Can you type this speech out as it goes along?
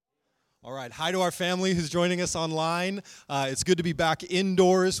All right. Hi to our family who's joining us online. It's good to be back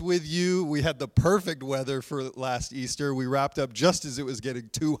indoors with you. We had the perfect weather for last Easter. We wrapped up just as it was getting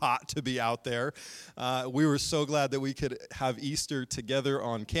too hot to be out there. We were so glad that we could have Easter together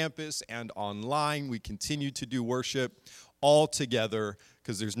on campus and online. We continue to do worship all together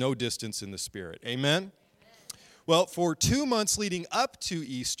because there's no distance in the Spirit. Amen? Well, for 2 months leading up to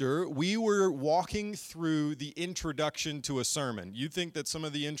Easter, we were walking through the introduction to a sermon. You think that some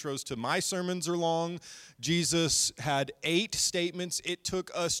of the intros to my sermons are long. Jesus had 8 statements. It took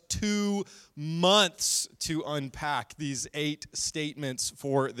us 2 months to unpack these 8 statements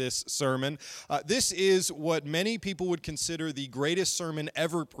for this sermon. This is what many people would consider the greatest sermon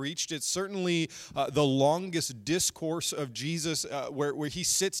ever preached. It's certainly the longest discourse of Jesus where he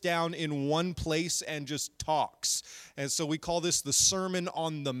sits down in one place and just talks. And so we call this the Sermon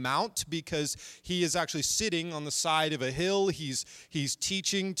on the Mount because he is actually sitting on the side of a hill. He's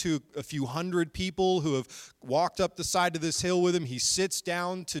teaching to a few hundred people who have walked up the side of this hill with him. He sits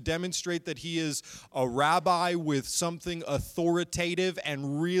down to demonstrate that he is a rabbi with something authoritative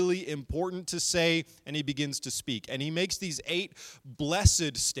and really important to say, and he begins to speak. And he makes these 8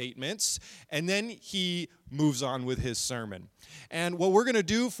 blessed statements, and then he moves on with his sermon. And what we're going to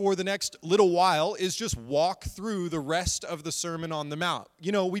do for the next little while is just walk through the rest of the Sermon on the Mount.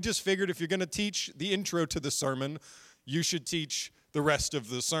 You know, we just figured if you're going to teach the intro to the sermon, you should teach the rest of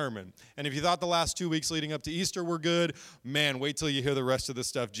the sermon. And if you thought the last 2 weeks leading up to Easter were good, man, wait till you hear the rest of the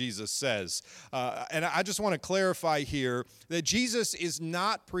stuff Jesus says. And I just want to clarify here that Jesus is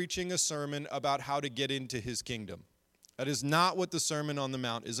not preaching a sermon about how to get into his kingdom. That is not what the Sermon on the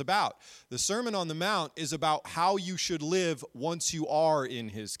Mount is about. The Sermon on the Mount is about how you should live once you are in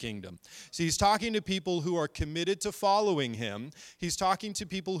his kingdom. See, he's talking to people who are committed to following him. He's talking to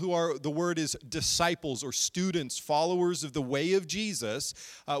people who are, the word is disciples or students, followers of the way of Jesus.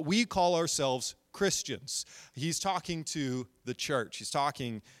 We call ourselves Christians. He's talking to the church. He's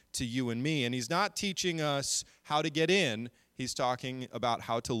talking to you and me. And he's not teaching us how to get in. He's talking about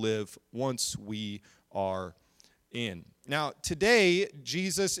how to live once we are in. Now, today,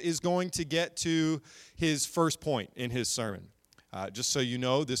 Jesus is going to get to his first point in his sermon. Just so you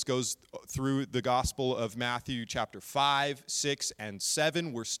know, this goes through the Gospel of Matthew chapter 5, 6, and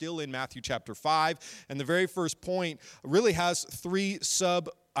 7. We're still in Matthew chapter 5, and the very first point really has 3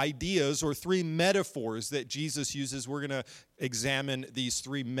 sub-ideas or 3 metaphors that Jesus uses. We're going to examine these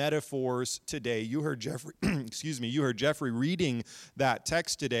 3 metaphors today. You heard Jeffrey, you heard Jeffrey reading that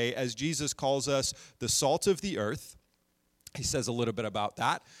text today as Jesus calls us the salt of the earth. He says a little bit about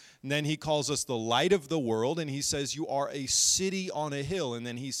that. And then he calls us the light of the world, and he says you are a city on a hill, and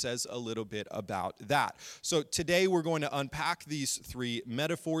then he says a little bit about that. So today we're going to unpack these 3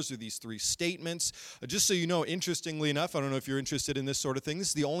 metaphors or these 3 statements. Just so you know, interestingly enough, I don't know if you're interested in this sort of thing, this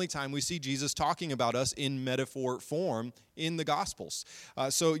is the only time we see Jesus talking about us in metaphor form in the Gospels.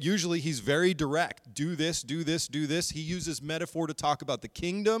 So usually he's very direct. Do this, do this, do this. He uses metaphor to talk about the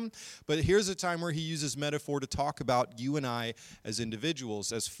kingdom, but here's a time where he uses metaphor to talk about you and I as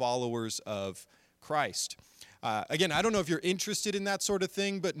individuals, as followers of Christ. Again, I don't know if you're interested in that sort of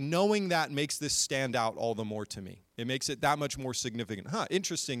thing, but knowing that makes this stand out all the more to me. It makes it that much more significant.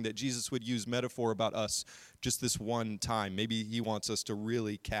 Interesting that Jesus would use metaphor about us just this one time. Maybe he wants us to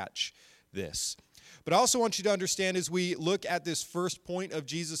really catch this. But I also want you to understand as we look at this first point of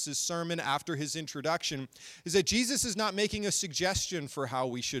Jesus' sermon after his introduction, is that Jesus is not making a suggestion for how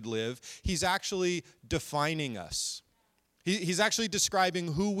we should live. He's actually defining us. He's actually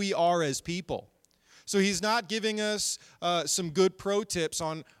describing who we are as people. So he's not giving us some good pro tips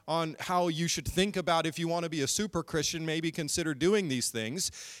on how you should think about if you want to be a super Christian, maybe consider doing these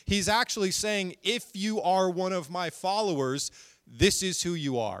things. He's actually saying, if you are one of my followers, this is who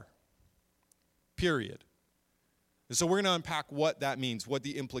you are. Period. And so we're going to unpack what that means, what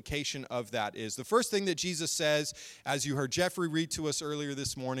the implication of that is. The first thing that Jesus says, as you heard Jeffrey read to us earlier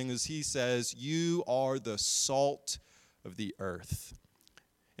this morning, is he says, you are the salt of the earth.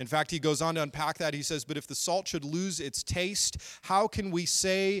 In fact, he goes on to unpack that. He says, but if the salt should lose its taste, how can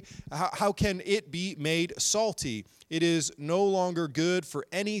it be made salty? It is no longer good for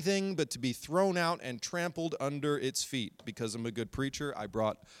anything but to be thrown out and trampled under its feet. Because I'm a good preacher, I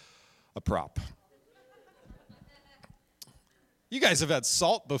brought a prop. You guys have had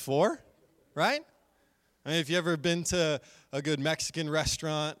salt before, right? I mean, if you ever been to a good Mexican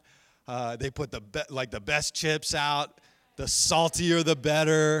restaurant, they put the best chips out. The saltier, the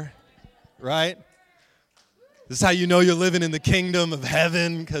better, right? This is how you know you're living in the kingdom of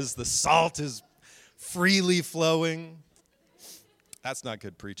heaven, because the salt is freely flowing. That's not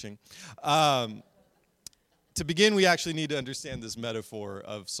good preaching. To begin, we actually need to understand this metaphor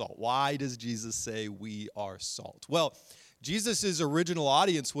of salt. Why does Jesus say we are salt? Well, Jesus' original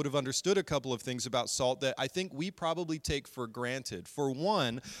audience would have understood a couple of things about salt that I think we probably take for granted. For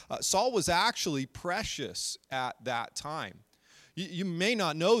one, salt was actually precious at that time. You may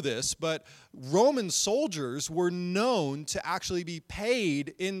not know this, but Roman soldiers were known to actually be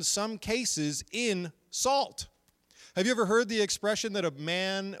paid in some cases in salt. Have you ever heard the expression that a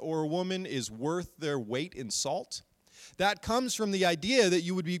man or a woman is worth their weight in salt? That comes from the idea that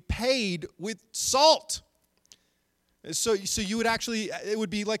you would be paid with salt. So you would actually, it would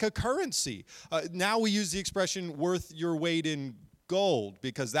be like a currency. Now we use the expression worth your weight in gold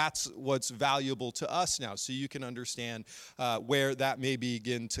because that's what's valuable to us now. So you can understand where that may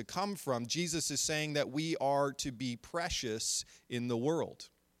begin to come from. Jesus is saying that we are to be precious in the world.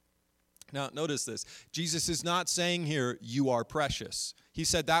 Now, notice this. Jesus is not saying here, you are precious. He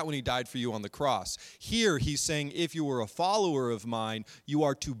said that when he died for you on the cross. Here, he's saying, if you were a follower of mine, you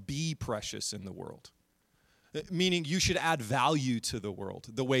are to be precious in the world. Meaning you should add value to the world,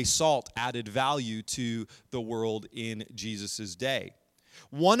 the way salt added value to the world in Jesus' day.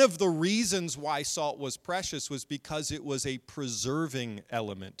 One of the reasons why salt was precious was because it was a preserving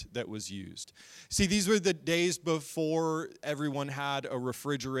element that was used. See, these were the days before everyone had a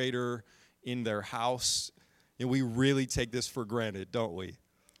refrigerator in their house. And we really take this for granted, don't we?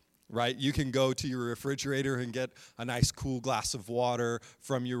 Right? You can go to your refrigerator and get a nice cool glass of water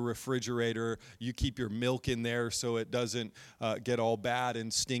from your refrigerator. You keep your milk in there so it doesn't get all bad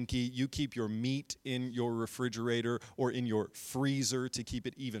and stinky. You keep your meat in your refrigerator or in your freezer to keep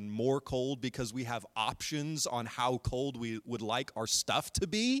it even more cold because we have options on how cold we would like our stuff to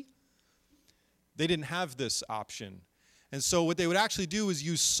be. They didn't have this option. And so what they would actually do is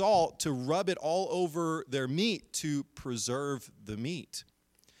use salt to rub it all over their meat to preserve the meat.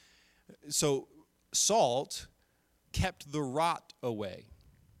 So salt kept the rot away.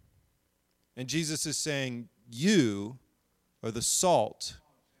 And Jesus is saying, you are the salt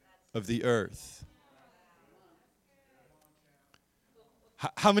of the earth.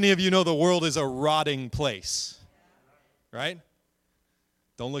 How many of you know the world is a rotting place? Right?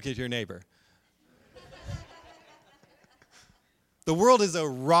 Don't look at your neighbor. The world is a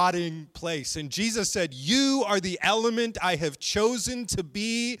rotting place. And Jesus said, you are the element I have chosen to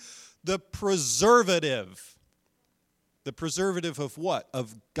be the preservative. The preservative of what?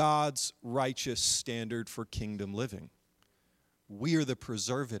 Of God's righteous standard for kingdom living. We are the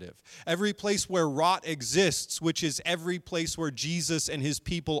preservative. Every place where rot exists, which is every place where Jesus and his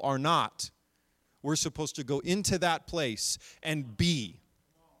people are not, we're supposed to go into that place and be.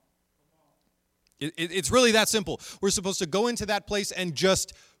 It's really that simple. We're supposed to go into that place and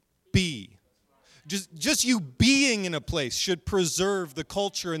just be. Just you being in a place should preserve the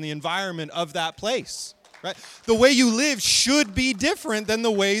culture and the environment of that place. Right? The way you live should be different than the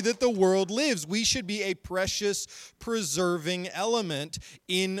way that the world lives. We should be a precious, preserving element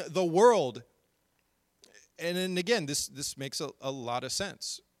in the world. And then again, this makes a lot of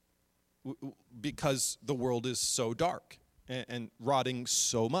sense because the world is so dark and rotting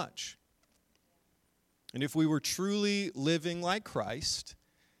so much. And if we were truly living like Christ,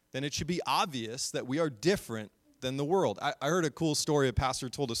 then it should be obvious that we are different than the world. I heard a cool story. A pastor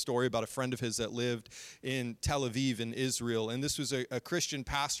told a story about a friend of his that lived in Tel Aviv in Israel. And this was a Christian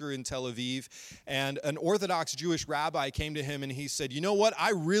pastor in Tel Aviv. And an Orthodox Jewish rabbi came to him and he said, you know what?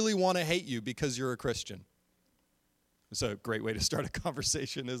 I really want to hate you because you're a Christian. It's a great way to start a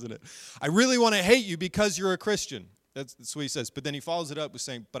conversation, isn't it? I really want to hate you because you're a Christian. That's what he says. But then he follows it up with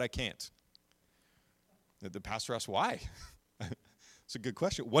saying, but I can't. The pastor asks, why? It's a good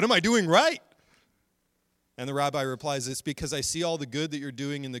question. What am I doing right? And the rabbi replies, it's because I see all the good that you're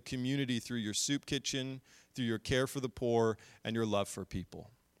doing in the community through your soup kitchen, through your care for the poor, and your love for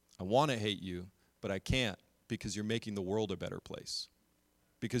people. I want to hate you, but I can't because you're making the world a better place,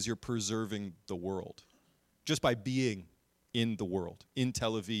 because you're preserving the world. Just by being in the world, in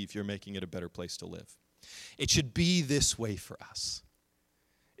Tel Aviv, you're making it a better place to live. It should be this way for us.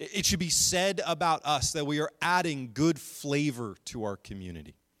 It should be said about us that we are adding good flavor to our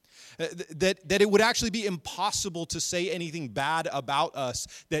community. That it would actually be impossible to say anything bad about us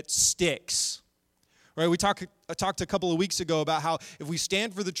that sticks. Right? We talked a couple of weeks ago about how if we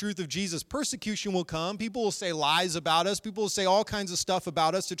stand for the truth of Jesus, persecution will come. People will say lies about us. People will say all kinds of stuff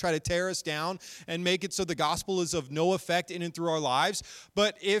about us to try to tear us down and make it so the gospel is of no effect in and through our lives.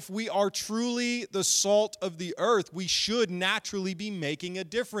 But if we are truly the salt of the earth, we should naturally be making a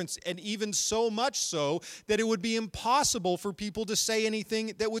difference. And even so much so that it would be impossible for people to say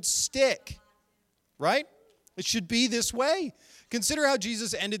anything that would stick. Right? It should be this way. Consider how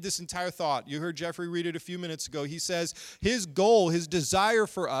Jesus ended this entire thought. You heard Jeffrey read it a few minutes ago. He says his goal, his desire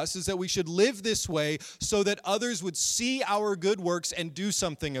for us is that we should live this way so that others would see our good works and do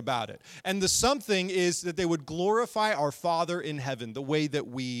something about it. And the something is that they would glorify our Father in heaven the way that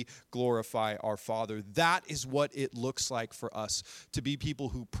we glorify our Father. That is what it looks like for us to be people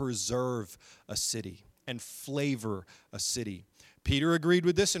who preserve a city and flavor a city. Peter agreed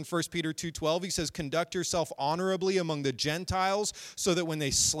with this in 1 Peter 2:12. He says, conduct yourself honorably among the Gentiles so that when they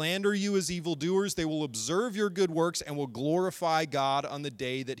slander you as evildoers, they will observe your good works and will glorify God on the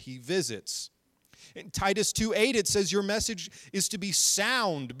day that he visits. In Titus 2:8, it says your message is to be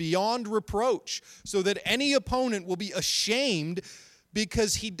sound beyond reproach so that any opponent will be ashamed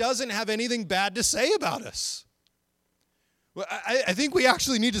because he doesn't have anything bad to say about us. Well, I think we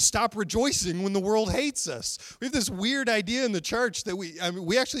actually need to stop rejoicing when the world hates us. We have this weird idea in the church that we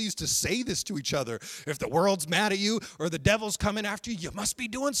actually used to say this to each other. If the world's mad at you or the devil's coming after you, you must be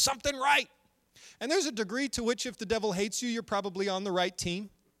doing something right. And there's a degree to which if the devil hates you, you're probably on the right team.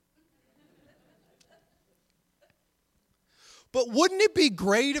 But wouldn't it be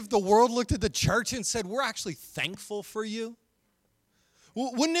great if the world looked at the church and said, we're actually thankful for you?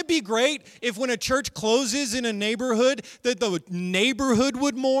 Wouldn't it be great if when a church closes in a neighborhood that the neighborhood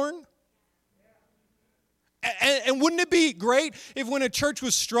would mourn? And wouldn't it be great if when a church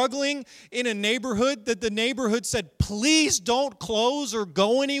was struggling in a neighborhood that the neighborhood said, please don't close or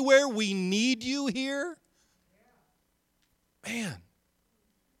go anywhere, we need you here? Man,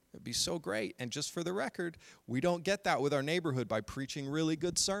 it'd be so great. And just for the record, we don't get that with our neighborhood by preaching really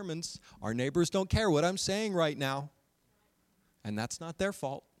good sermons. Our neighbors don't care what I'm saying right now. And that's not their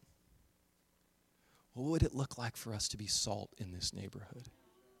fault. What would it look like for us to be salt in this neighborhood?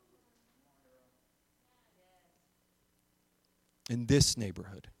 In this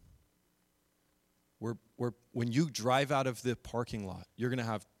neighborhood, when you drive out of the parking lot, you're going to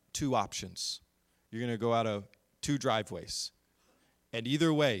have two options. You're going to go out of two driveways. And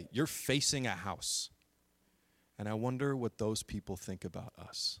either way, you're facing a house. And I wonder what those people think about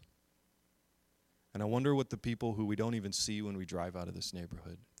us. And I wonder what the people who we don't even see when we drive out of this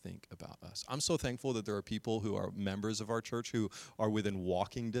neighborhood think about us. I'm so thankful that there are people who are members of our church who are within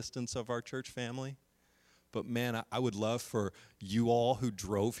walking distance of our church family. But man, I would love for you all who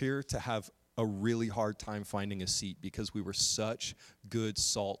drove here to have a really hard time finding a seat because we were such good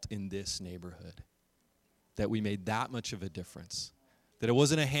salt in this neighborhood that we made that much of a difference. That it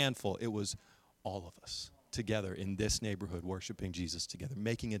wasn't a handful, it was all of us together in this neighborhood worshiping Jesus together,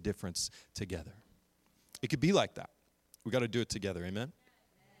 making a difference together. It could be like that. We got to do it together. Amen?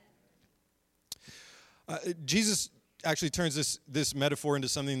 Jesus actually turns this metaphor into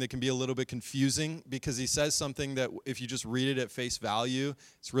something that can be a little bit confusing because he says something that if you just read it at face value,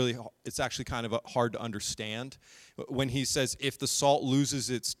 it's actually kind of hard to understand. When he says, if the salt loses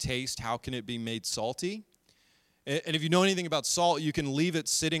its taste, how can it be made salty? And if you know anything about salt, you can leave it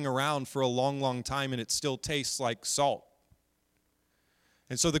sitting around for a long, long time and it still tastes like salt.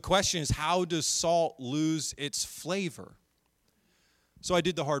 And so the question is, how does salt lose its flavor? So I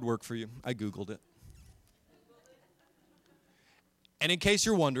did the hard work for you. I Googled it. And in case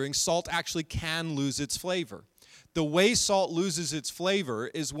you're wondering, salt actually can lose its flavor. The way salt loses its flavor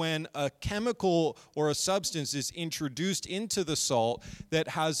is when a chemical or a substance is introduced into the salt that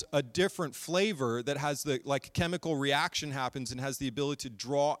has a different flavor, that has chemical reaction happens and has the ability to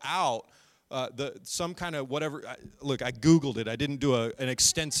draw out some kind of whatever. Look, I Googled it. I didn't do an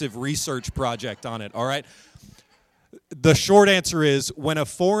extensive research project on it, all right? The short answer is when a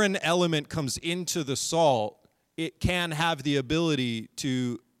foreign element comes into the salt, it can have the ability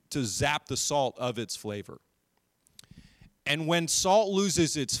to zap the salt of its flavor. And when salt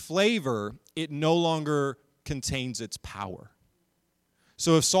loses its flavor, it no longer contains its power.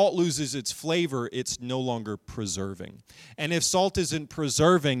 So if salt loses its flavor, it's no longer preserving. And if salt isn't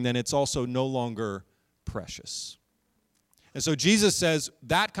preserving, then it's also no longer precious. And so Jesus says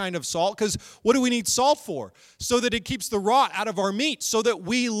that kind of salt, because what do we need salt for? So that it keeps the rot out of our meat, so that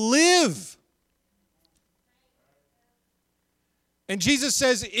we live. And Jesus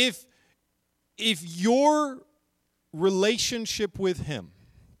says if your relationship with him,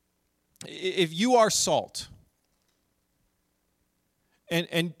 if you are salt,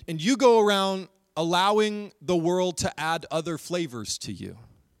 and you go around allowing the world to add other flavors to you,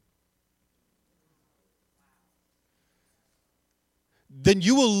 then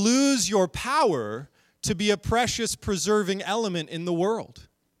you will lose your power to be a precious preserving element in the world.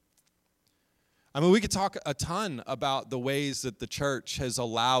 I mean, we could talk a ton about the ways that the church has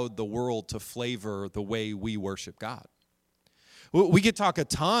allowed the world to flavor the way we worship God. We could talk a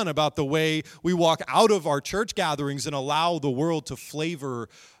ton about the way we walk out of our church gatherings and allow the world to flavor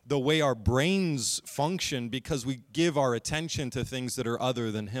the way our brains function because we give our attention to things that are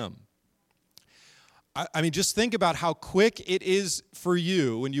other than Him. I mean, just think about how quick it is for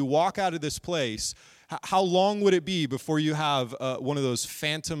you when you walk out of this place. How long would it be before you have one of those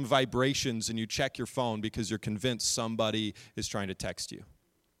phantom vibrations and you check your phone because you're convinced somebody is trying to text you?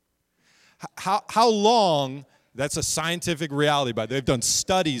 How long? That's a scientific reality, but they've done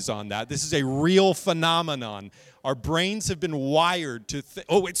studies on that. This is a real phenomenon. Our brains have been wired to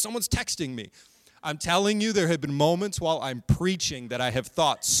oh, wait, someone's texting me. I'm telling you, there have been moments while I'm preaching that I have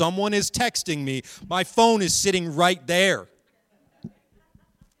thought, someone is texting me. My phone is sitting right there.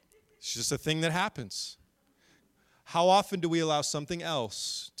 It's just a thing that happens. How often do we allow something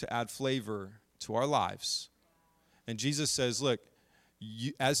else to add flavor to our lives? And Jesus says, look,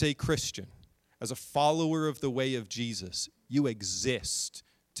 you, as a Christian, as a follower of the way of Jesus, you exist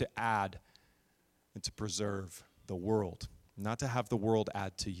to add and to preserve the world, not to have the world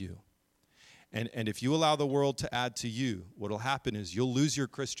add to you. And if you allow the world to add to you, what will happen is you'll lose your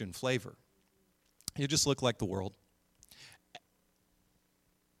Christian flavor. You just look like the world.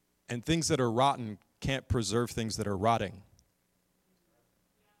 And things that are rotten can't preserve things that are rotting.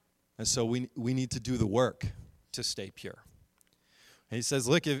 And so we need to do the work to stay pure. And he says,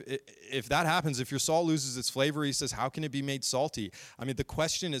 look, if that happens, if your salt loses its flavor, he says, how can it be made salty? I mean, the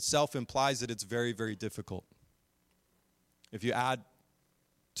question itself implies that it's very, very difficult. If you add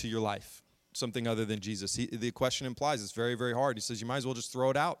to your life something other than Jesus, the question implies it's very, very hard. He says, you might as well just throw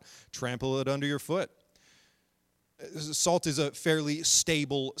it out, trample it under your foot. Salt is a fairly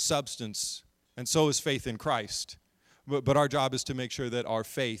stable substance, and so is faith in Christ. But our job is to make sure that our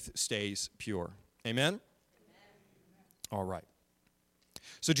faith stays pure. Amen? All right.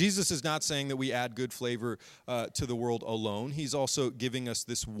 So Jesus is not saying that we add good flavor to the world alone. He's also giving us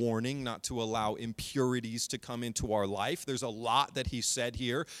this warning not to allow impurities to come into our life. There's a lot that he said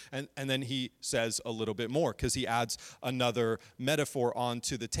here, and then he says a little bit more because he adds another metaphor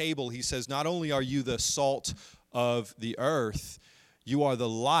onto the table. He says, not only are you the salt of the earth, you are the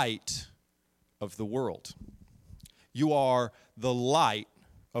light of the world. You are the light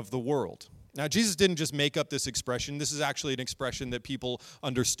of the world. Now, Jesus didn't just make up this expression. This is actually an expression that people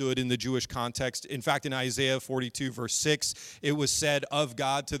understood in the Jewish context. In fact, in Isaiah 42, verse 6, it was said of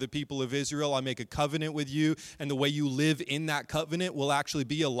God to the people of Israel, I make a covenant with you, and the way you live in that covenant will actually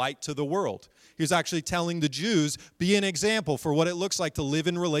be a light to the world. He was actually telling the Jews, be an example for what it looks like to live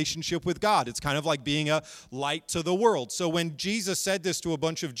in relationship with God. It's kind of like being a light to the world. So when Jesus said this to a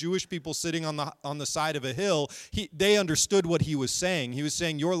bunch of Jewish people sitting on the side of a hill, they understood what he was saying. He was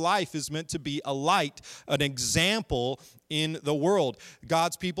saying, your life is meant to be a light, an example in the world.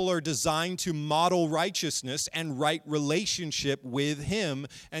 God's people are designed to model righteousness and right relationship with him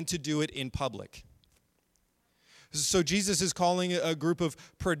and to do it in public. So Jesus is calling a group of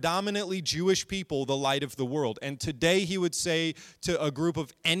predominantly Jewish people the light of the world. And today he would say to a group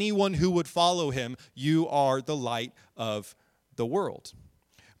of anyone who would follow him, you are the light of the world.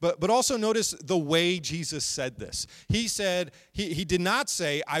 But also notice the way Jesus said this. He said, he did not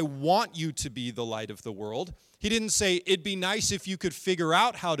say, I want you to be the light of the world. He didn't say, it'd be nice if you could figure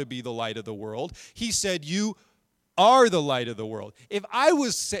out how to be the light of the world. He said, you are the light of the world. If I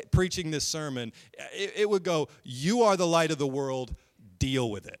was preaching this sermon, it would go, you are the light of the world, deal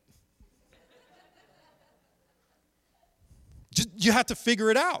with it. You have to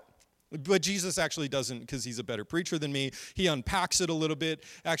figure it out. But Jesus actually doesn't, because he's a better preacher than me. He unpacks it a little bit.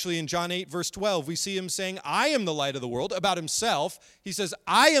 Actually, in John 8, verse 12, we see him saying, I am the light of the world. About himself, he says,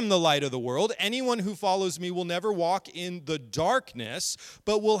 I am the light of the world. Anyone who follows me will never walk in the darkness,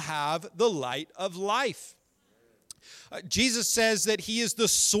 but will have the light of life. Jesus says that he is the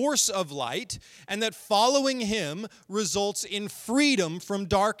source of light and that following him results in freedom from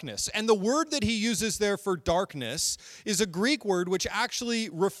darkness. And the word that he uses there for darkness is a Greek word which actually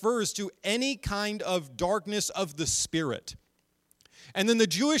refers to any kind of darkness of the spirit. And then the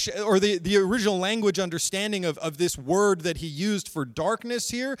Jewish, or the original language understanding of this word that he used for darkness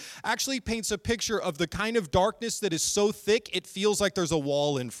here actually paints a picture of the kind of darkness that is so thick it feels like there's a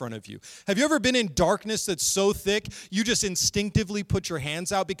wall in front of you. Have you ever been in darkness that's so thick you just instinctively put your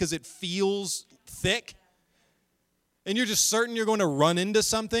hands out because it feels thick? And you're just certain you're going to run into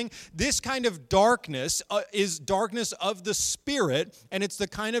something? This kind of darkness is darkness of the spirit, and it's the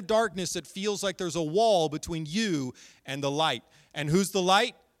kind of darkness that feels like there's a wall between you and the light. And who's the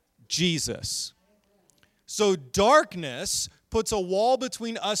light? Jesus. So darkness puts a wall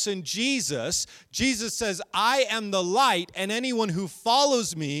between us and Jesus. Jesus says, I am the light, and anyone who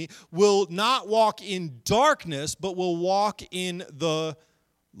follows me will not walk in darkness, but will walk in the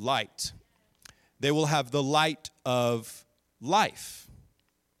light. They will have the light of life.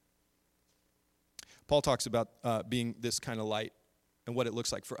 Paul talks about being this kind of light and what it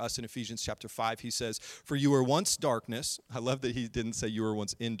looks like for us in Ephesians chapter 5. He says, for you were once darkness. I love that he didn't say you were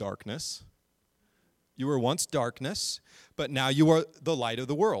once in darkness. You were once darkness, but now you are the light of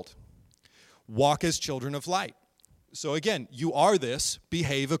the world. Walk as children of light. So again, you are this,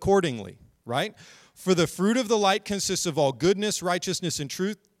 behave accordingly, right? For the fruit of the light consists of all goodness, righteousness, and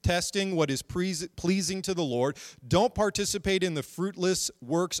truth, testing what is pleasing to the Lord. Don't participate in the fruitless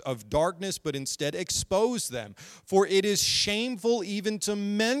works of darkness, but instead expose them. For it is shameful even to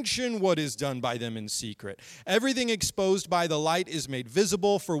mention what is done by them in secret. Everything exposed by the light is made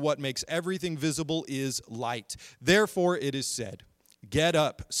visible, for what makes everything visible is light. Therefore it is said, get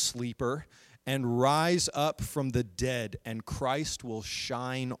up, sleeper, and rise up from the dead, and Christ will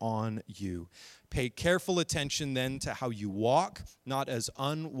shine on you. Pay careful attention then to how you walk, not as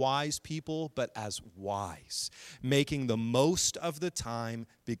unwise people, but as wise, making the most of the time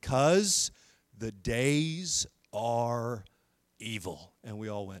because the days are evil. And we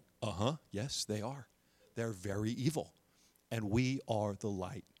all went, yes, they are. They're very evil. And we are the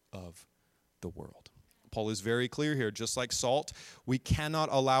light of the world. Paul is very clear here. Just like salt, we cannot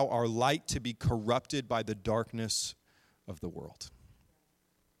allow our light to be corrupted by the darkness of the world.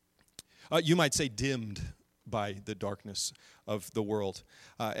 You might say dimmed by the darkness of the world.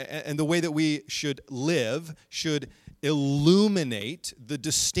 And the way that we should live should illuminate the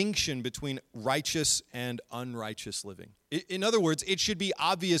distinction between righteous and unrighteous living. In other words, it should be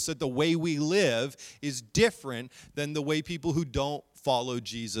obvious that the way we live is different than the way people who don't follow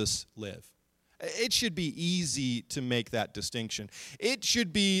Jesus live. It should be easy to make that distinction. It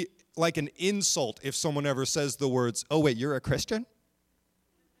should be like an insult if someone ever says the words, oh wait, you're a Christian?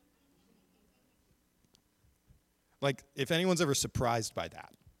 Like, if anyone's ever surprised by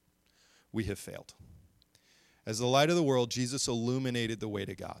that, we have failed. As the light of the world, Jesus illuminated the way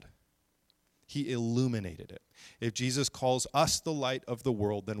to God. He illuminated it. If Jesus calls us the light of the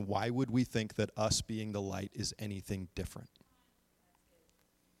world, then why would we think that us being the light is anything different?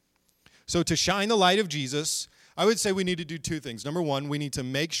 So to shine the light of Jesus, I would say we need to do two things. Number one, we need to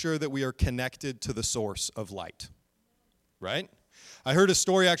make sure that we are connected to the source of light, right? I heard a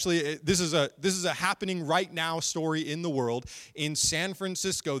story, actually, this is a happening right now story in the world. In San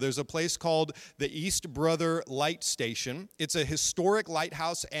Francisco, there's a place called the East Brother Light Station. It's a historic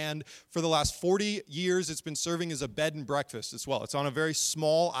lighthouse, and for the last 40 years, it's been serving as a bed and breakfast as well. It's on a very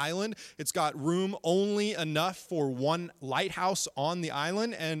small island. It's got room only enough for one lighthouse on the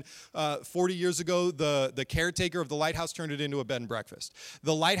island, and 40 years ago, the caretaker of the lighthouse turned it into a bed and breakfast.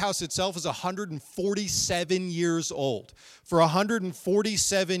 The lighthouse itself is 147 years old. For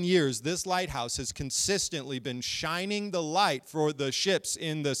 147 years, this lighthouse has consistently been shining the light for the ships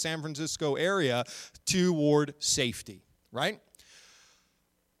in the San Francisco area toward safety, right?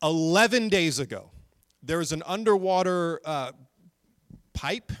 11 days ago, there was an underwater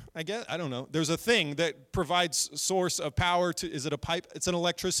pipe, I guess? I don't know. There's a thing that provides source of power to, is it a pipe? It's an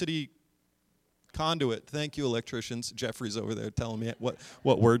electricity conduit. Thank you, electricians. Jeffrey's over there telling me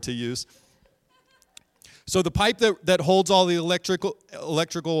what word to use. So the pipe that holds all the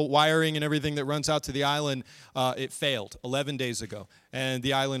electrical wiring and everything that runs out to the island, it failed 11 days ago, and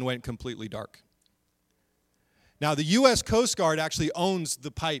the island went completely dark. Now, the U.S. Coast Guard actually owns the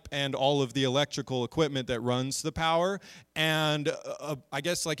pipe and all of the electrical equipment that runs the power. And I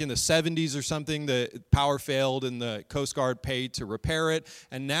guess like in the 70s or something, the power failed and the Coast Guard paid to repair it.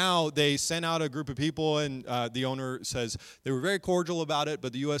 And now they sent out a group of people, and the owner says they were very cordial about it,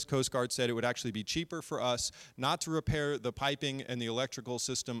 but the U.S. Coast Guard said it would actually be cheaper for us not to repair the piping and the electrical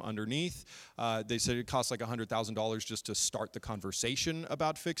system underneath. They said it cost like $100,000 just to start the conversation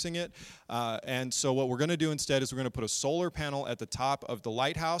about fixing it. And so what we're going to do instead is we're going to put a solar panel at the top of the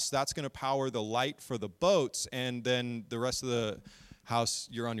lighthouse. That's going to power the light for the boats, and then the rest of the house,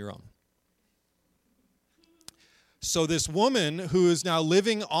 you're on your own. So this woman who is now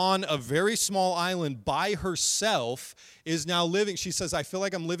living on a very small island by herself is now living, she says, I feel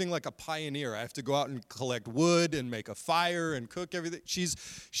like I'm living like a pioneer. I have to go out and collect wood and make a fire and cook everything.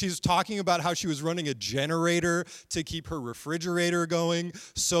 She's talking about how she was running a generator to keep her refrigerator going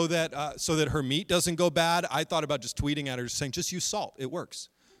so that her meat doesn't go bad. I thought about just tweeting at her saying, just use salt. It works.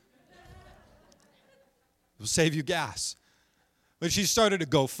 It'll save you gas. But she started a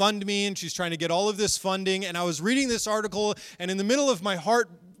GoFundMe, and she's trying to get all of this funding. And I was reading this article, and in the middle of my heart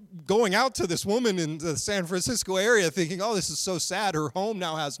going out to this woman in the San Francisco area thinking, oh, this is so sad. Her home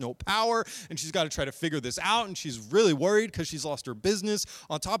now has no power, and she's got to try to figure this out, and she's really worried because she's lost her business,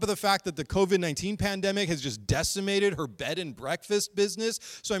 on top of the fact that the COVID-19 pandemic has just decimated her bed and breakfast business.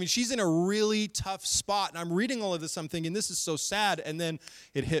 So, I mean, she's in a really tough spot, and I'm reading all of this, I'm thinking, this is so sad, and then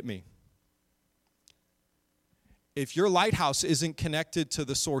it hit me. If your lighthouse isn't connected to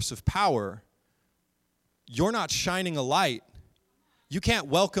the source of power, you're not shining a light. You can't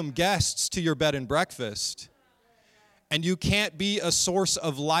welcome guests to your bed and breakfast. And you can't be a source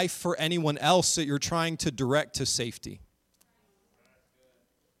of life for anyone else that you're trying to direct to safety.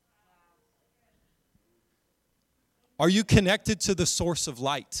 Are you connected to the source of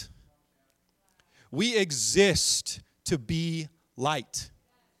light? We exist to be light.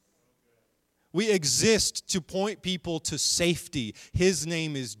 We exist to point people to safety. His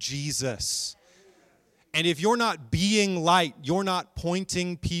name is Jesus. And if you're not being light, you're not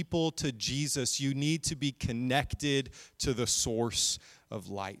pointing people to Jesus. You need to be connected to the source of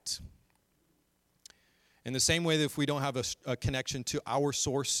light. In the same way that if we don't have a connection to our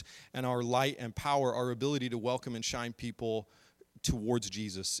source and our light and power, our ability to welcome and shine people towards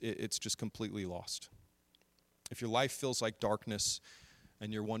Jesus, it's just completely lost. If your life feels like darkness,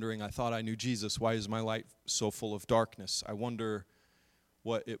 and you're wondering, I thought I knew Jesus. Why is my life so full of darkness? I wonder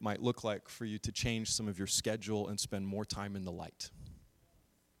what it might look like for you to change some of your schedule and spend more time in the light.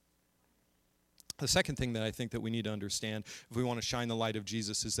 The second thing that I think that we need to understand if we want to shine the light of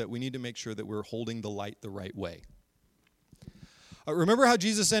Jesus is that we need to make sure that we're holding the light the right way. Remember how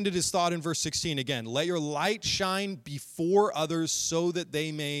Jesus ended his thought in verse 16 again. Let your light shine before others so that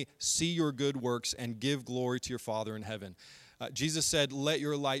they may see your good works and give glory to your Father in heaven. Jesus said, let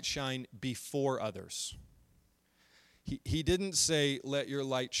your light shine before others. He didn't say, let your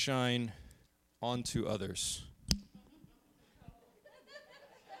light shine onto others.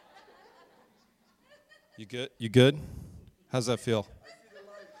 You good? You good? How's that feel?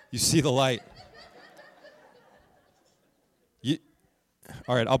 You see the light.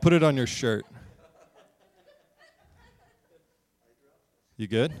 All right, I'll put it on your shirt. You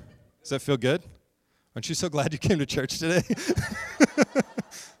good? Does that feel good? Aren't you so glad you came to church today?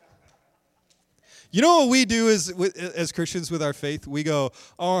 You know what we do as Christians with our faith? We go,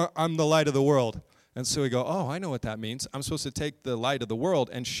 oh, I'm the light of the world. And so we go, oh, I know what that means. I'm supposed to take the light of the world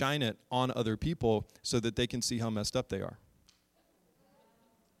and shine it on other people so that they can see how messed up they are.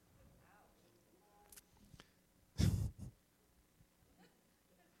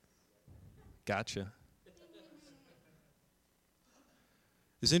 Gotcha.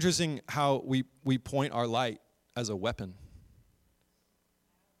 It's interesting how we point our light as a weapon,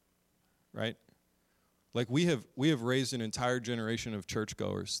 right? Like we have raised an entire generation of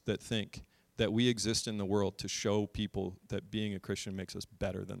churchgoers that think that we exist in the world to show people that being a Christian makes us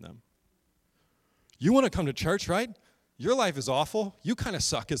better than them. You want to come to church, right? Your life is awful. You kind of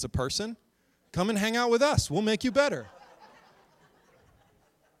suck as a person. Come and hang out with us. We'll make you better.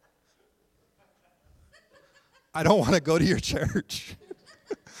 I don't want to go to your church.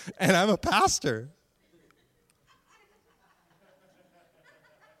 And I'm a pastor.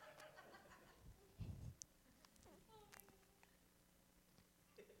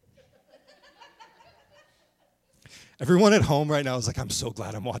 Everyone at home right now is like, I'm so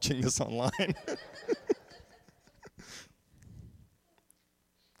glad I'm watching this online.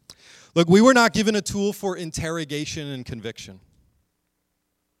 Look, we were not given a tool for interrogation and conviction.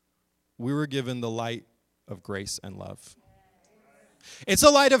 We were given the light of grace and love. It's a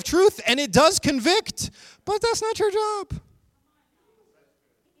light of truth, and it does convict, but that's not your job.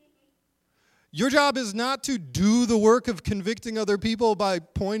 Your job is not to do the work of convicting other people by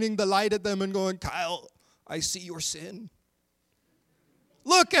pointing the light at them and going, Kyle, I see your sin.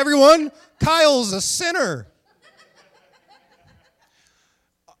 Look, everyone, Kyle's a sinner.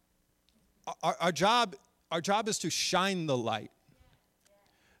 Our job is to shine the light,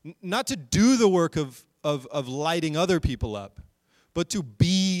 not to do the work of lighting other people up, but to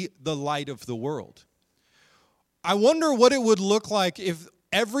be the light of the world. I wonder what it would look like if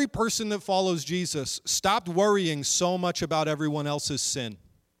every person that follows Jesus stopped worrying so much about everyone else's sin.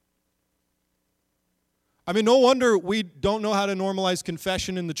 I mean, no wonder we don't know how to normalize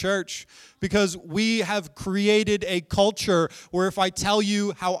confession in the church, because we have created a culture where if I tell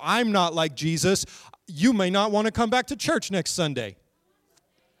you how I'm not like Jesus, you may not want to come back to church next Sunday.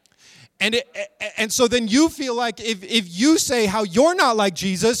 And so then you feel like if you say how you're not like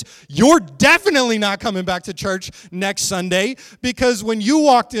Jesus, you're definitely not coming back to church next Sunday, because when you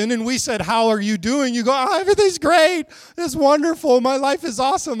walked in and we said, how are you doing? You go, oh, everything's great. It's wonderful. My life is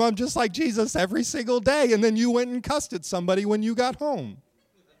awesome. I'm just like Jesus every single day. And then you went and cussed at somebody when you got home.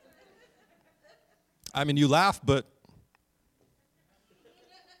 I mean, you laugh, but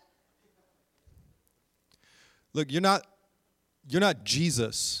look, you're not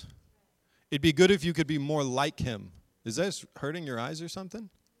Jesus. It'd be good if you could be more like him. Is that hurting your eyes or something?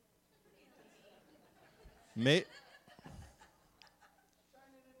 There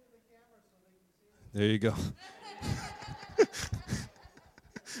you go.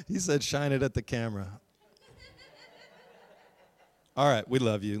 He said, shine it at the camera. All right, we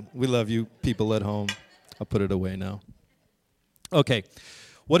love you. We love you, people at home. I'll put it away now. Okay,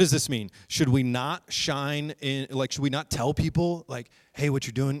 what does this mean? Should we not shine in, should we not tell people, hey, what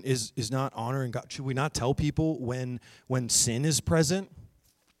you're doing is not honoring God? Should we not tell people when sin is present?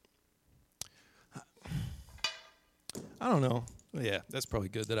 I don't know. Yeah, that's probably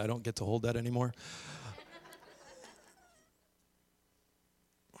good that I don't get to hold that anymore.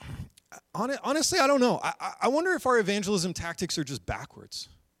 Honestly, I don't know. I wonder if our evangelism tactics are just backwards.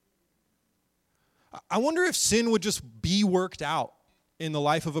 I wonder if sin would just be worked out in the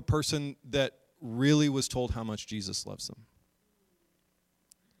life of a person that really was told how much Jesus loves them.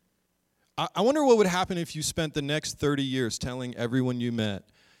 I wonder what would happen if you spent the next 30 years telling everyone you met,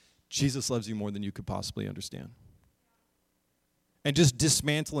 Jesus loves you more than you could possibly understand. And just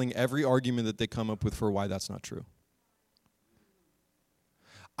dismantling every argument that they come up with for why that's not true.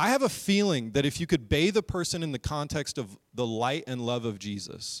 I have a feeling that if you could bathe a person in the context of the light and love of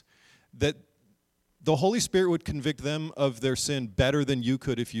Jesus, that the Holy Spirit would convict them of their sin better than you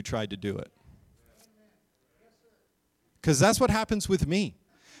could if you tried to do it. Because that's what happens with me.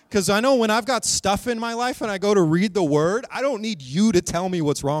 Because I know when I've got stuff in my life and I go to read the Word, I don't need you to tell me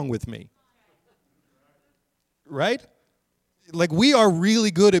what's wrong with me. Right? We are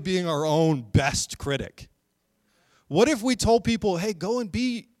really good at being our own best critic. What if we told people, hey, go and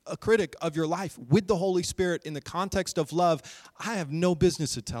be a critic of your life with the Holy Spirit in the context of love? I have no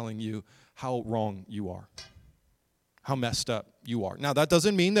business at telling you how wrong you are, how messed up you are. Now, that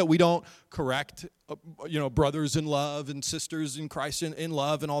doesn't mean that we don't correct, brothers in love and sisters in Christ in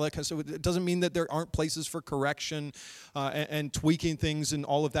love and all that kind of stuff. It doesn't mean that there aren't places for correction and tweaking things and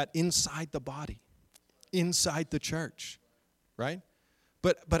all of that inside the body, inside the church, right?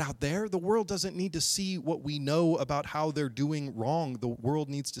 But out there, the world doesn't need to see what we know about how they're doing wrong. The world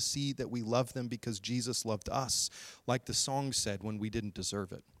needs to see that we love them because Jesus loved us, like the song said, when we didn't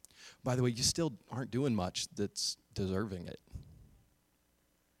deserve it. By the way, you still aren't doing much that's deserving it.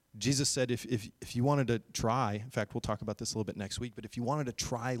 Jesus said if you wanted to try, in fact, we'll talk about this a little bit next week, but if you wanted to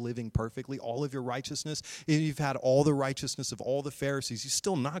try living perfectly, all of your righteousness, if you've had all the righteousness of all the Pharisees, you're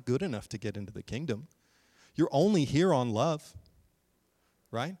still not good enough to get into the kingdom. You're only here on love.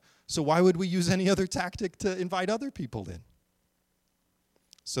 Right? So why would we use any other tactic to invite other people in?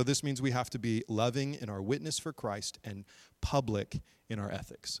 So this means we have to be loving in our witness for Christ and public in our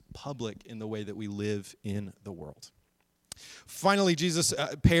ethics, public in the way that we live in the world. Finally, Jesus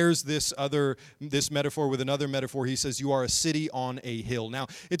pairs this metaphor with another metaphor. He says, you are a city on a hill. Now,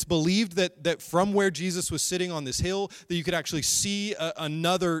 it's believed that from where Jesus was sitting on this hill, that you could actually see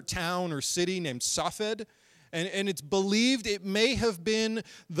another town or city named Safed. And it's believed it may have been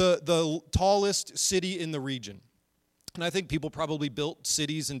the tallest city in the region. And I think people probably built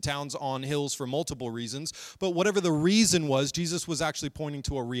cities and towns on hills for multiple reasons. But whatever the reason was, Jesus was actually pointing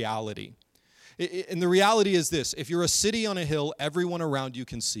to a reality. And the reality is this: if you're a city on a hill, everyone around you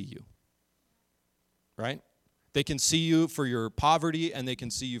can see you. Right? They can see you for your poverty and they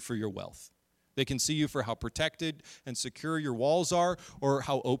can see you for your wealth. They can see you for how protected and secure your walls are or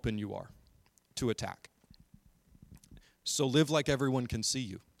how open you are to attack. So live like everyone can see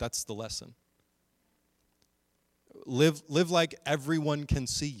you. That's the lesson. Live like everyone can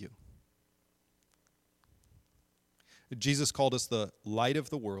see you. Jesus called us the light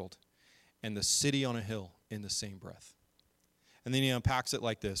of the world and the city on a hill in the same breath. And then he unpacks it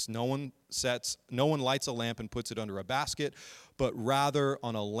like this: no one lights a lamp and puts it under a basket, but rather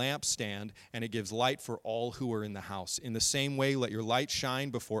on a lampstand, and it gives light for all who are in the house. In the same way, let your light shine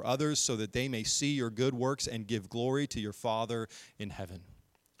before others so that they may see your good works and give glory to your Father in heaven.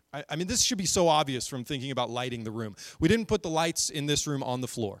 I mean, this should be so obvious from thinking about lighting the room. We didn't put the lights in this room on the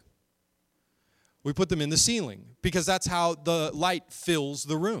floor. We put them in the ceiling because that's how the light fills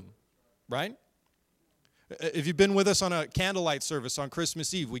the room, right? If you've been with us on a candlelight service on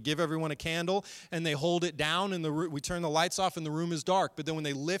Christmas Eve, we give everyone a candle and they hold it down and we turn the lights off and the room is dark. But then when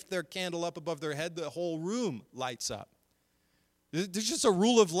they lift their candle up above their head, the whole room lights up. There's just a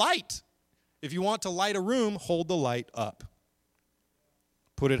rule of light. If you want to light a room, hold the light up.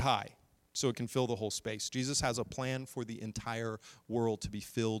 Put it high so it can fill the whole space. Jesus has a plan for the entire world to be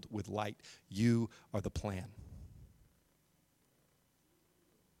filled with light. You are the plan.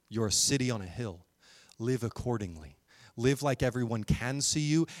 You're a city on a hill. live accordingly. Live like everyone can see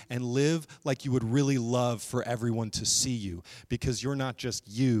you, and live like you would really love for everyone to see you, because you're not just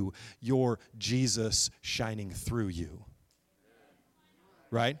you, you're Jesus shining through you.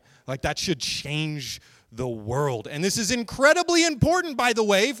 Right? Like that should change the world. And this is incredibly important, by the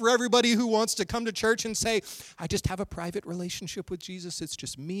way, for everybody who wants to come to church and say, I just have a private relationship with Jesus. It's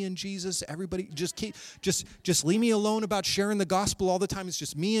just me and Jesus. Everybody just leave me alone about sharing the gospel all the time. It's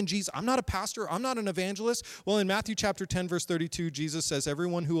just me and Jesus. I'm not a pastor. I'm not an evangelist. Well, in Matthew chapter 10, verse 32, Jesus says,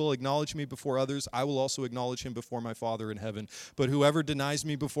 everyone who will acknowledge me before others, I will also acknowledge him before my Father in heaven. But whoever denies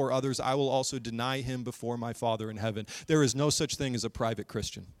me before others, I will also deny him before my Father in heaven. There is no such thing as a private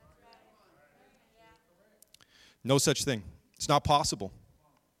Christian. No such thing. It's not possible.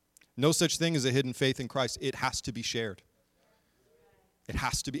 No such thing as a hidden faith in Christ. It has to be shared. It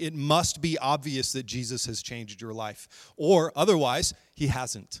has to be. It must be obvious that Jesus has changed your life, or otherwise, he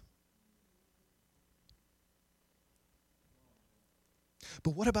hasn't.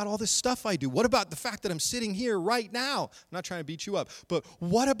 But what about all this stuff I do? What about the fact that I'm sitting here right now? I'm not trying to beat you up, but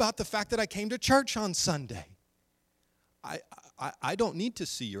what about the fact that I came to church on Sunday? I don't need to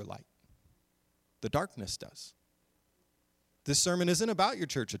see your light. The darkness does. This sermon isn't about your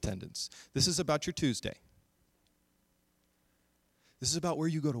church attendance. This is about your Tuesday. This is about where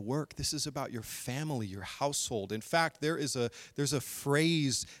you go to work. This is about your family, your household. In fact, there's a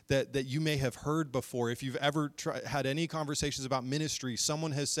phrase that you may have heard before. If you've ever had any conversations about ministry,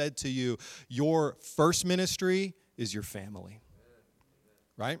 someone has said to you, your first ministry is your family.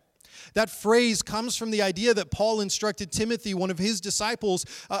 Right? That phrase comes from the idea that Paul instructed Timothy, one of his disciples,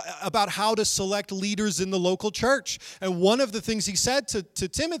 about how to select leaders in the local church. And one of the things he said to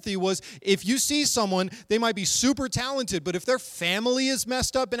Timothy was, if you see someone, they might be super talented, but if their family is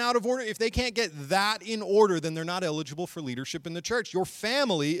messed up and out of order, if they can't get that in order, then they're not eligible for leadership in the church. Your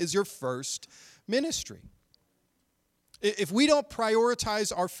family is your first ministry. If we don't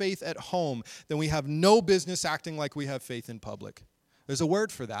prioritize our faith at home, then we have no business acting like we have faith in public. There's a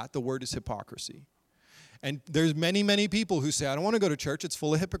word for that. The word is hypocrisy. And there's many, many people who say, I don't want to go to church. It's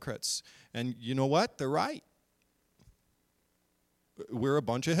full of hypocrites. And you know what? They're right. We're a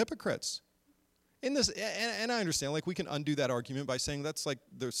bunch of hypocrites. In this, and I understand, like we can undo that argument by saying that's like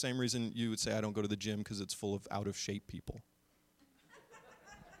the same reason you would say I don't go to the gym because it's full of out-of-shape people.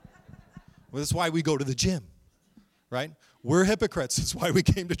 Well, that's why we go to the gym, right? We're hypocrites. That's why we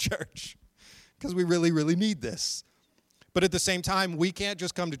came to church, because we really, really need this. But at the same time, we can't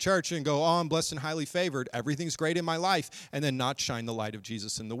just come to church and go, oh, I'm blessed and highly favored. Everything's great in my life, and then not shine the light of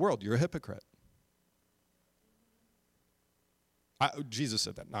Jesus in the world. You're a hypocrite. Jesus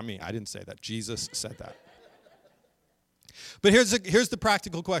said that, not me. I didn't say that. Jesus said that. But here's the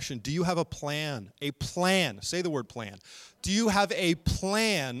practical question. Do you have a plan? A plan. Say the word plan. Do you have a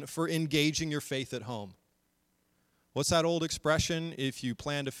plan for engaging your faith at home? What's that old expression? If you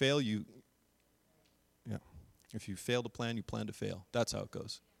plan to fail, If you fail to plan, you plan to fail. That's how it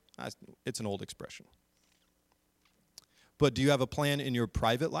goes. It's an old expression. But do you have a plan in your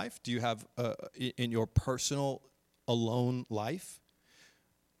private life? Do you have in your personal, alone life?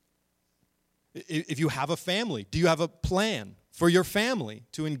 If you have a family, do you have a plan for your family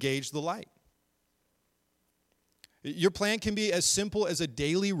to engage the light? Your plan can be as simple as a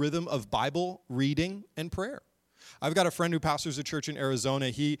daily rhythm of Bible reading and prayer. I've got a friend who pastors a church in Arizona.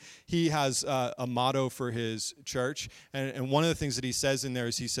 He has a motto for his church, and one of the things that he says in there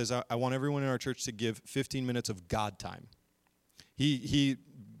is he says, I want everyone in our church to give 15 minutes of God time. He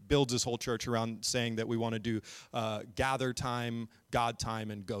builds his whole church around saying that we want to do gather time, God time,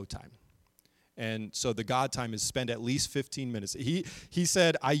 and go time. And so the God time is spend at least 15 minutes. He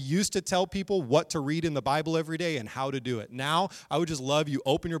said, I used to tell people what to read in the Bible every day and how to do it. Now, I would just love you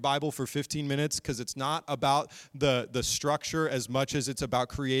open your Bible for 15 minutes because it's not about the structure as much as it's about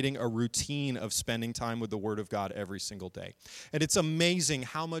creating a routine of spending time with the Word of God every single day. And it's amazing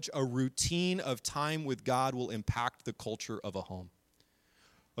how much a routine of time with God will impact the culture of a home.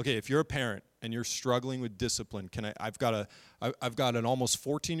 Okay, if you're a parent and you're struggling with discipline, I've got an almost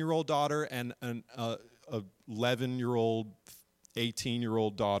 14-year-old daughter and an 11-year-old,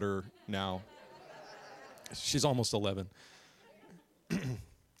 18-year-old daughter now. She's almost 11.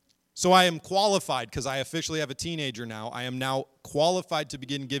 So I am qualified, because I officially have a teenager now. I am now qualified to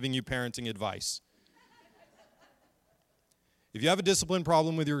begin giving you parenting advice. If you have a discipline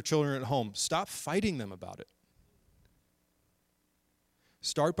problem with your children at home, stop fighting them about it.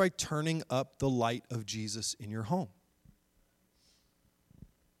 Start by turning up the light of Jesus in your home.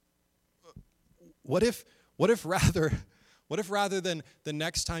 What if rather What if rather than the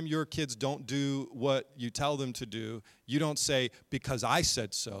next time your kids don't do what you tell them to do, you don't say, because I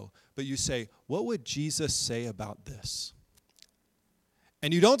said so, but you say, what would Jesus say about this?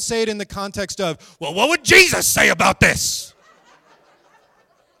 And you don't say it in the context of, well, what would Jesus say about this?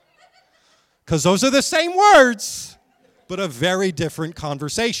 Because those are the same words, but a very different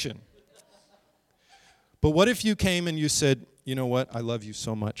conversation. But what if you came and you said, you know what, I love you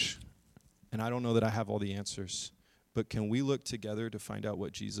so much, and I don't know that I have all the answers, but can we look together to find out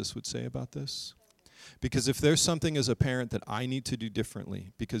what Jesus would say about this? Because if there's something as a parent that I need to do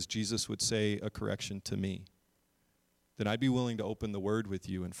differently because Jesus would say a correction to me, then I'd be willing to open the Word with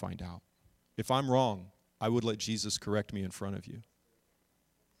you and find out. If I'm wrong, I would let Jesus correct me in front of you.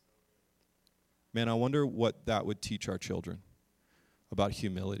 Man, I wonder what that would teach our children about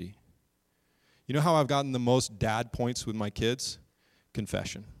humility. You know how I've gotten the most dad points with my kids?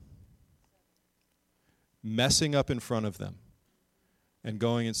 Confession. Messing up in front of them and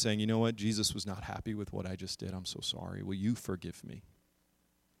going and saying, you know what, Jesus was not happy with what I just did. I'm so sorry. Will you forgive me?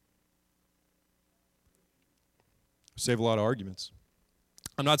 Save a lot of arguments.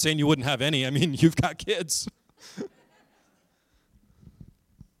 I'm not saying you wouldn't have any. I mean, you've got kids.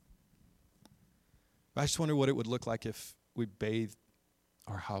 I just wonder what it would look like if we bathed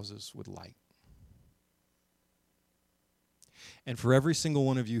our houses with light. And for every single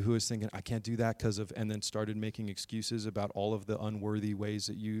one of you who is thinking, I can't do that because of, and then started making excuses about all of the unworthy ways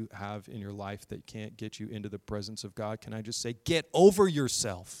that you have in your life that can't get you into the presence of God, can I just say, get over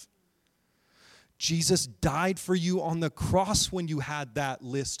yourself. Jesus died for you on the cross when you had that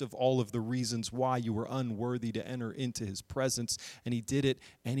list of all of the reasons why you were unworthy to enter into his presence, and he did it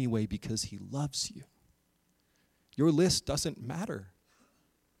anyway because he loves you. Your list doesn't matter.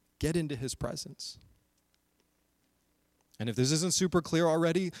 Get into his presence. And if this isn't super clear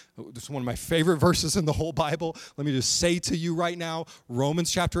already, this is one of my favorite verses in the whole Bible. Let me just say to you right now,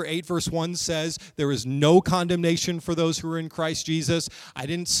 Romans chapter 8, verse 1 says, there is no condemnation for those who are in Christ Jesus. I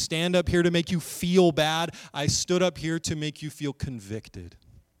didn't stand up here to make you feel bad. I stood up here to make you feel convicted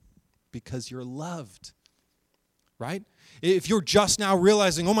because you're loved, right? If you're just now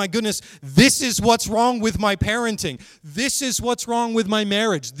realizing, oh my goodness, this is what's wrong with my parenting. This is what's wrong with my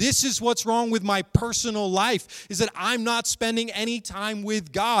marriage. This is what's wrong with my personal life, is that I'm not spending any time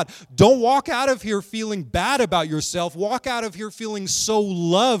with God. Don't walk out of here feeling bad about yourself. Walk out of here feeling so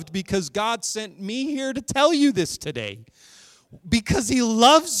loved because God sent me here to tell you this today. Because he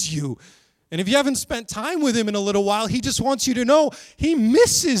loves you. And if you haven't spent time with him in a little while, he just wants you to know he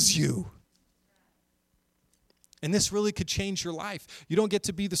misses you. And this really could change your life. You don't get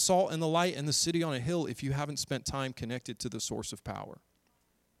to be the salt and the light and the city on a hill if you haven't spent time connected to the source of power.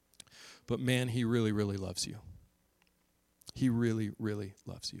 But man, he really, really loves you. He really, really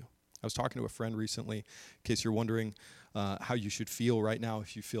loves you. I was talking to a friend recently, in case you're wondering how you should feel right now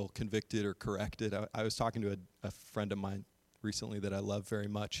if you feel convicted or corrected. I was talking to a friend of mine recently that I love very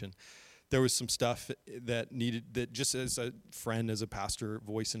much, and there was some stuff that just as a friend, as a pastor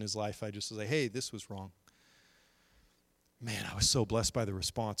voice in his life, I just was like, hey, this was wrong. Man, I was so blessed by the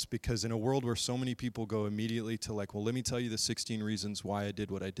response, because in a world where so many people go immediately to like, well, let me tell you the 16 reasons why I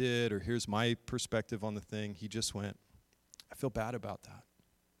did what I did, or here's my perspective on the thing, he just went, I feel bad about that.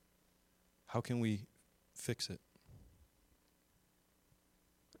 How can we fix it?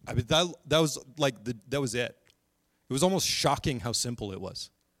 I mean, that was like, that was it. It was almost shocking how simple it was.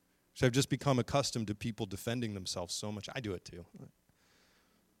 So I've just become accustomed to people defending themselves so much. I do it too.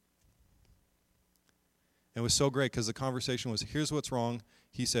 And it was so great because the conversation was, here's what's wrong.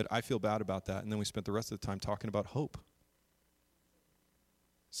 He said, I feel bad about that. And then we spent the rest of the time talking about hope.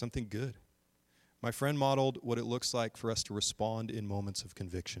 Something good. My friend modeled what it looks like for us to respond in moments of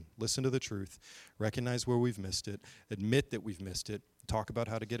conviction. Listen to the truth, recognize where we've missed it, admit that we've missed it, talk about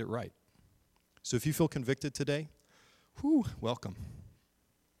how to get it right. So if you feel convicted today, welcome.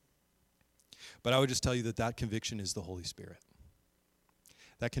 But I would just tell you that conviction is the Holy Spirit.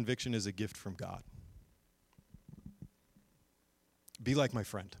 That conviction is a gift from God. Be like my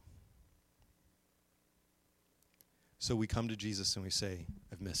friend. So we come to Jesus and we say,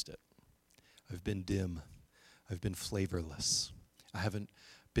 I've missed it. I've been dim. I've been flavorless. I haven't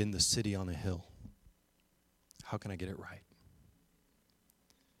been the city on a hill. How can I get it right?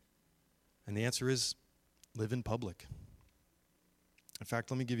 And the answer is, live in public. In fact,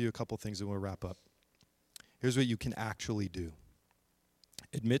 let me give you a couple things and we'll wrap up. Here's what you can actually do.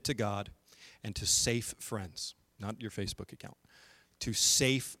 Admit to God and to safe friends, not your Facebook account, to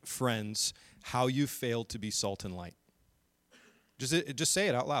safe friends how you failed to be salt and light. Just say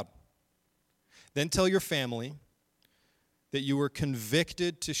it out loud. Then tell your family that you were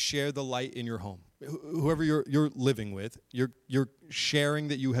convicted to share the light in your home. Whoever you're living with, you're sharing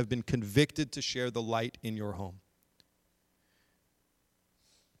that you have been convicted to share the light in your home.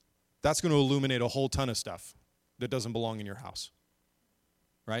 That's going to illuminate a whole ton of stuff that doesn't belong in your house,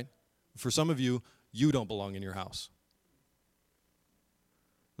 right? For some of you, you don't belong in your house.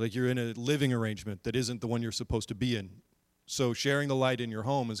 Like you're in a living arrangement that isn't the one you're supposed to be in. So sharing the light in your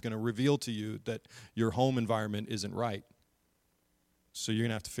home is going to reveal to you that your home environment isn't right. So you're going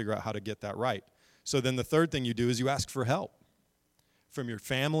to have to figure out how to get that right. So then the third thing you do is you ask for help from your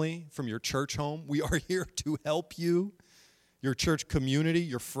family, from your church home. We are here to help you. Your church community,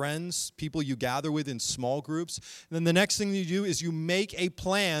 your friends, people you gather with in small groups. And then the next thing you do is you make a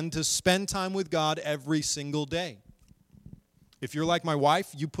plan to spend time with God every single day. If you're like my wife,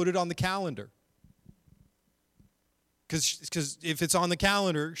 you put it on the calendar. Because if it's on the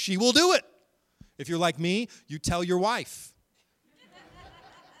calendar, she will do it. If you're like me, you tell your wife.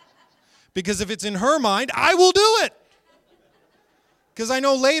 Because if it's in her mind, I will do it. Because I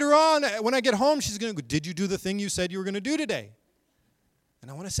know later on, when I get home, she's going to go, did you do the thing you said you were going to do today? And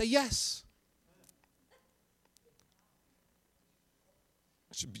I want to say yes.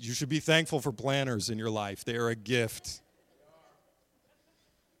 You should be thankful for planners in your life. They are a gift.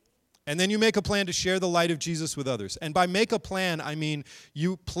 And then you make a plan to share the light of Jesus with others. And by make a plan, I mean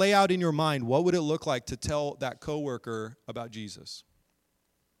you play out in your mind, what would it look like to tell that coworker about Jesus?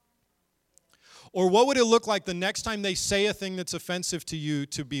 Or what would it look like the next time they say a thing that's offensive to you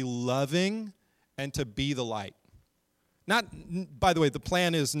to be loving and to be the light? Not, by the way, the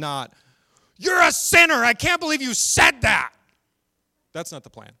plan is not, you're a sinner, I can't believe you said that. That's not the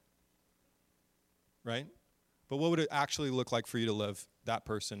plan, right? But what would it actually look like for you to love that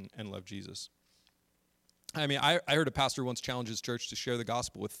person and love Jesus? I mean, I heard a pastor once challenge his church to share the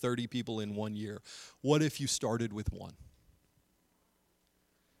gospel with 30 people in 1 year. What if you started with one?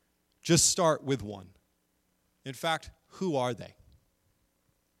 Just start with one. In fact, who are they?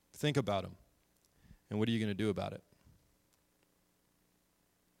 Think about them. And what are you going to do about it?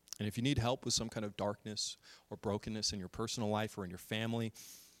 And if you need help with some kind of darkness or brokenness in your personal life or in your family,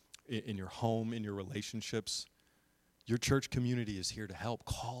 in your home, in your relationships, your church community is here to help.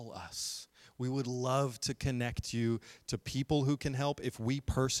 Call us. We would love to connect you to people who can help. If we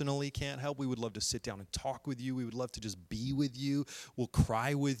personally can't help, we would love to sit down and talk with you. We would love to just be with you. We'll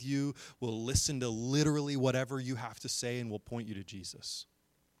cry with you. We'll listen to literally whatever you have to say, and we'll point you to Jesus.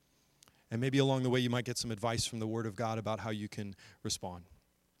 And maybe along the way, you might get some advice from the Word of God about how you can respond.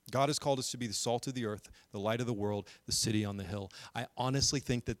 God has called us to be the salt of the earth, the light of the world, the city on the hill. I honestly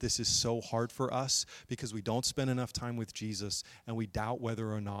think that this is so hard for us because we don't spend enough time with Jesus, and we doubt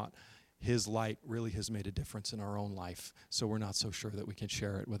whether or not His light really has made a difference in our own life. So we're not so sure that we can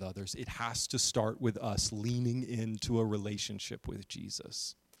share it with others. It has to start with us leaning into a relationship with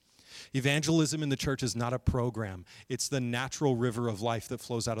Jesus. Evangelism in the church is not a program. It's the natural river of life that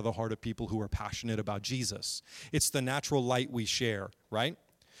flows out of the heart of people who are passionate about Jesus. It's the natural light we share, right?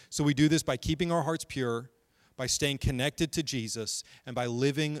 So we do this by keeping our hearts pure, by staying connected to Jesus, and by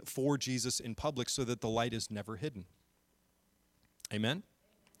living for Jesus in public so that the light is never hidden. Amen?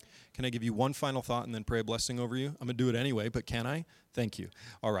 Can I give you one final thought and then pray a blessing over you? I'm going to do it anyway, but can I? Thank you.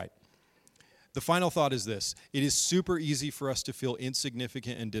 All right. The final thought is this. It is super easy for us to feel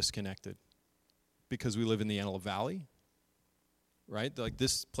insignificant and disconnected because we live in the Antelope Valley, right? Like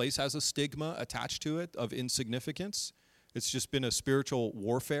this place has a stigma attached to it of insignificance. It's just been a spiritual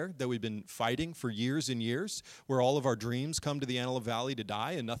warfare that we've been fighting for years and years, where all of our dreams come to the Antelope Valley to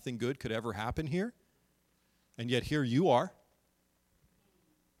die and nothing good could ever happen here. And yet here you are,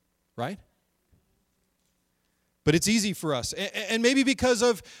 right? But it's easy for us. And maybe because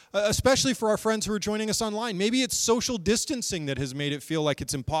of, especially for our friends who are joining us online, maybe it's social distancing that has made it feel like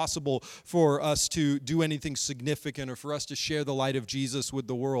it's impossible for us to do anything significant or for us to share the light of Jesus with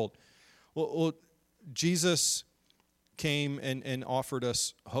the world. Well Jesus came and offered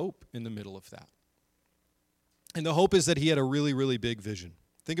us hope in the middle of that. And the hope is that he had a really, really big vision.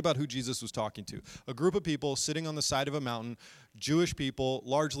 Think about who Jesus was talking to. A group of people sitting on the side of a mountain, Jewish people,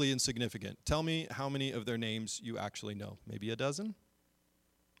 largely insignificant. Tell me how many of their names you actually know. Maybe a dozen,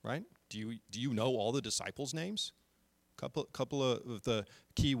 right? Do you know all the disciples' names? Couple of the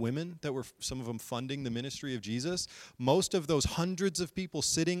key women that were, some of them funding the ministry of Jesus. Most of those hundreds of people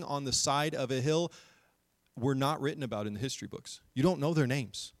sitting on the side of a hill were not written about in the history books. You don't know their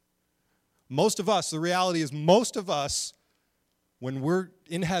names. Most of us, the reality is most of us, when we're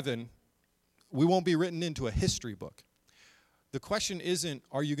in heaven, we won't be written into a history book. The question isn't,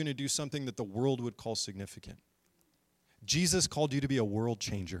 are you going to do something that the world would call significant? Jesus called you to be a world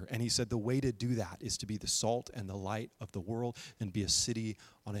changer, and he said the way to do that is to be the salt and the light of the world and be a city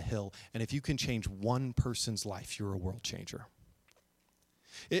on a hill. And if you can change one person's life, you're a world changer.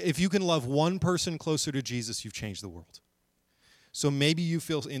 If you can love one person closer to Jesus, you've changed the world. So maybe you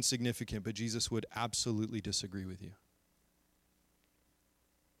feel insignificant, but Jesus would absolutely disagree with you.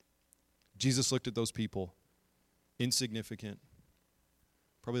 Jesus looked at those people, insignificant,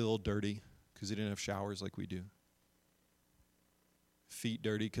 probably a little dirty because they didn't have showers like we do. Feet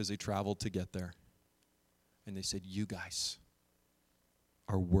dirty because they traveled to get there. And they said, you guys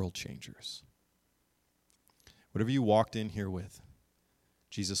are world changers. Whatever you walked in here with,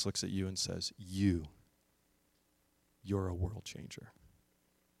 Jesus looks at you and says, you're a world changer.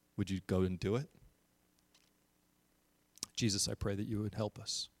 Would you go and do it? Jesus, I pray that you would help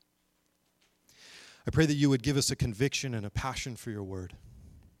us. I pray that you would give us a conviction and a passion for your word.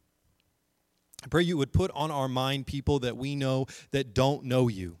 I pray you would put on our mind people that we know that don't know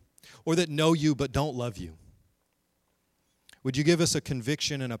you, or that know you but don't love you. Would you give us a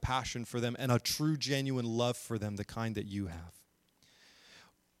conviction and a passion for them and a true, genuine love for them, the kind that you have?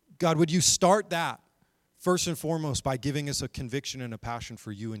 God, would you start that first and foremost by giving us a conviction and a passion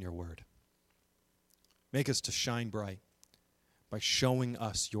for you and your word? Make us to shine bright by showing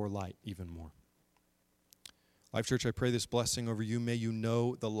us your light even more. Life Church, I pray this blessing over you. May you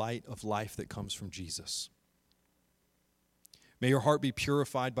know the light of life that comes from Jesus. May your heart be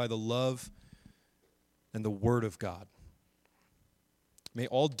purified by the love and the word of God. May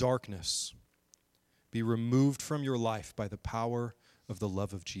all darkness be removed from your life by the power of the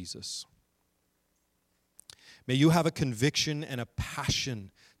love of Jesus. May you have a conviction and a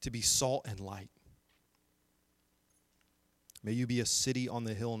passion to be salt and light. May you be a city on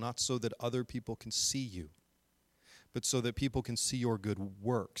the hill, not so that other people can see you, but so that people can see your good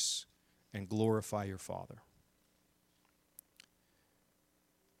works and glorify your Father.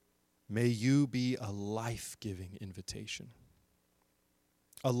 May you be a life-giving invitation,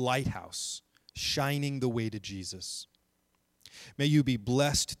 a lighthouse shining the way to Jesus. May you be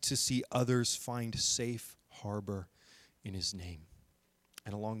blessed to see others find safe harbor in his name.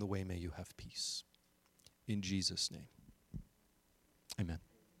 And along the way, may you have peace. In Jesus' name, amen.